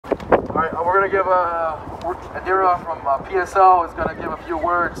Alright, we're going to give Adira from PSL is going to give a few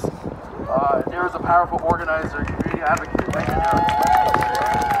words. Adira is a powerful organizer, community advocate. Thank you, Adira.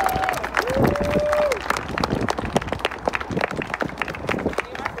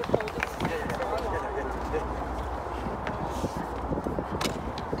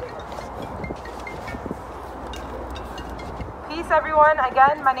 Everyone,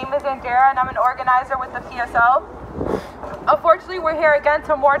 again, my name is Adira and I'm an organizer with the PSL. Unfortunately, we're here again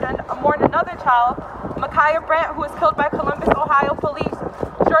to mourn another child, Bryant, who was killed by Columbus, Ohio police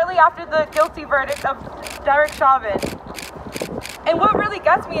shortly after the guilty verdict of Derek Chauvin. And what really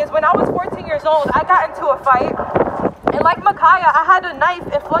gets me is when I was 14 years old, I got into a fight, and like Micaiah, I had a knife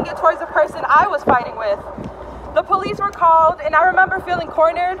and flung it towards the person I was fighting with. The police were called, and I remember feeling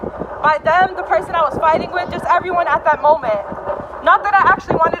cornered by them, the person I was fighting with, just everyone at that moment. Not that I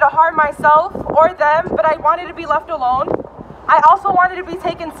actually wanted to harm myself or them, but I wanted to be left alone. I also wanted to be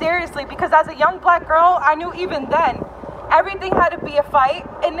taken seriously because as a young black girl, I knew even then, everything had to be a fight.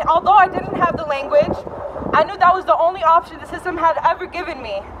 And although I didn't have the language, I knew that was the only option the system had ever given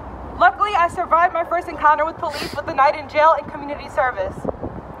me. Luckily, I survived my first encounter with police with a night in jail and community service.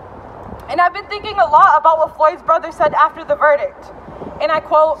 And I've been thinking a lot about what Floyd's brother said after the verdict. And I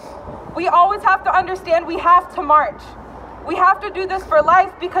quote, "We always have to understand we have to march. We have to do this for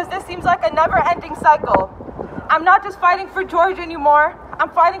life because this seems like a never-ending cycle. I'm not just fighting for George anymore, I'm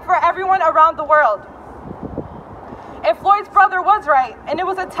fighting for everyone around the world." And Floyd's brother was right, and it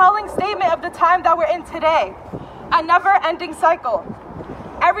was a telling statement of the time that we're in today. A never-ending cycle.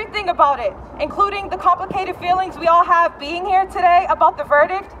 Everything about it, including the complicated feelings we all have being here today about the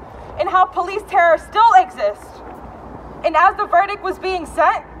verdict and how police terror still exists. And as the verdict was being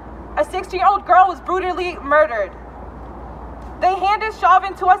sent, a 16-year-old girl was brutally murdered. They handed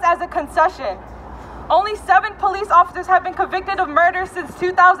Chauvin to us as a concession. Only 7 police officers have been convicted of murder since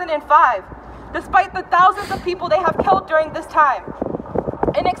 2005, despite the thousands of people they have killed during this time.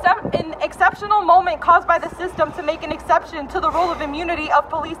 An exceptional moment caused by the system to make an exception to the rule of immunity of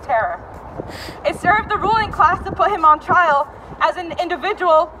police terror. It served the ruling class to put him on trial as an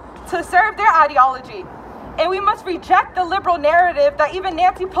individual to serve their ideology. And we must reject the liberal narrative that even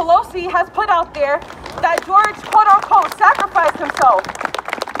Nancy Pelosi has put out there that George, quote unquote, sacrificed himself.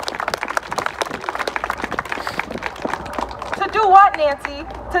 To do what, Nancy?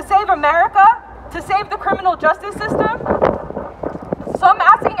 To save America? To save the criminal justice system? So I'm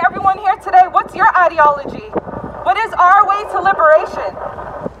asking everyone here today, what's your ideology? What is our way to liberation?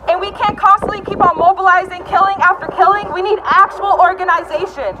 And we can't constantly keep on mobilizing, killing after killing. We need actual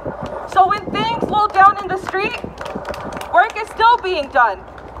organization. So when things slow down in the street, work is still being done.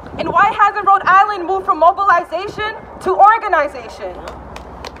 And why hasn't Rhode Island moved from mobilization to organization?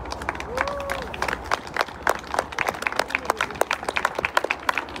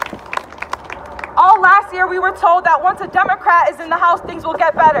 All last year we were told that once a Democrat is in the House, things will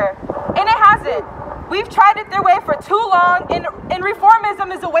get better. And it hasn't. We've tried it their way for too long, and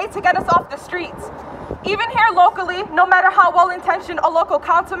reformism is a way to get us off the streets. Even here locally, no matter how well-intentioned a local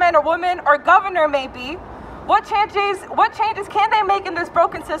councilman or woman or governor may be, what changes can they make in this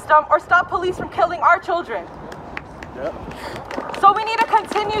broken system or stop police from killing our children? Yep. So we need to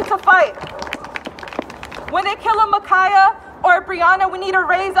continue to fight. When they kill a Micaiah or a Brianna, we need to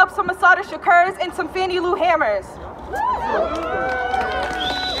raise up some Assata Shakurs and some Fannie Lou Hammers.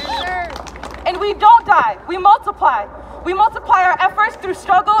 And we don't die, we multiply. We multiply our efforts through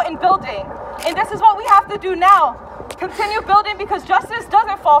struggle and building. And this is what we have to do now. Continue building because justice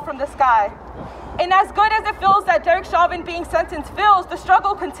doesn't fall from the sky. And as good as it feels that Derek Chauvin being sentenced feels, the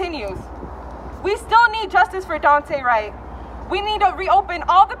struggle continues. We still need justice for Daunte Wright. We need to reopen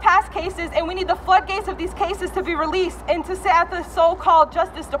all the past cases, and we need the floodgates of these cases to be released and to sit at the so-called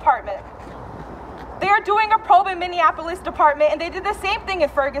Justice Department. They are doing a probe in Minneapolis Department, and they did the same thing in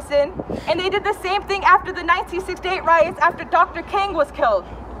Ferguson, and they did the same thing after the 1968 riots after Dr. King was killed.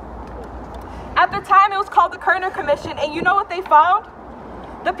 At the time, it was called the Kerner Commission, and you know what they found?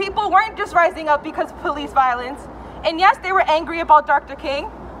 The people weren't just rising up because of police violence, and yes, they were angry about Dr. King,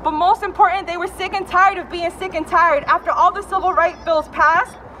 but most important, they were sick and tired of being sick and tired after all the civil rights bills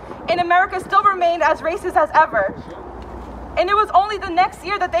passed, and America still remained as racist as ever. And it was only the next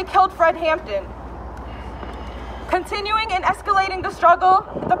year that they killed Fred Hampton. Continuing and escalating the struggle,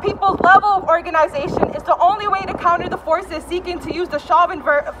 the people's level of organization is the only way to counter the forces seeking to use the Chauvin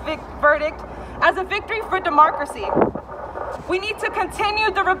verdict as a victory for democracy. We need to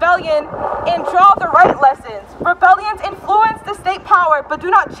continue the rebellion and draw the right lessons. Rebellions influence the state power, but do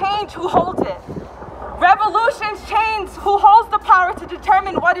not change who holds it. Revolutions change who holds the power to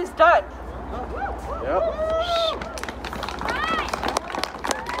determine what is done. Yep.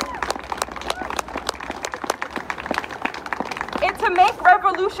 make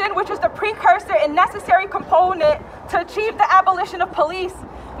revolution, which is the precursor and necessary component to achieve the abolition of police,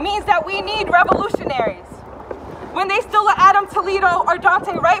 means that we need revolutionaries. When they steal an Adam Toledo or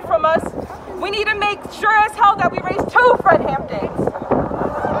Daunte Wright from us, we need to make sure as hell that we raise 2 Fred Hamptons.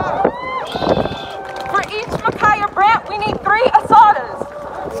 For each Micaiah Brandt, we need 3 Assadas.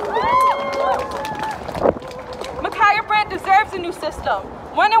 Micaiah Brandt deserves a new system,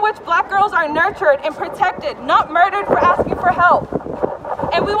 one in which black girls are nurtured and protected, not murdered for asking for help.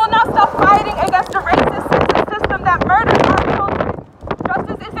 And we will not stop fighting against the racist system that murders our children.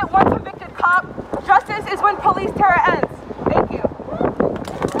 Justice isn't one convicted cop. Justice is when police tear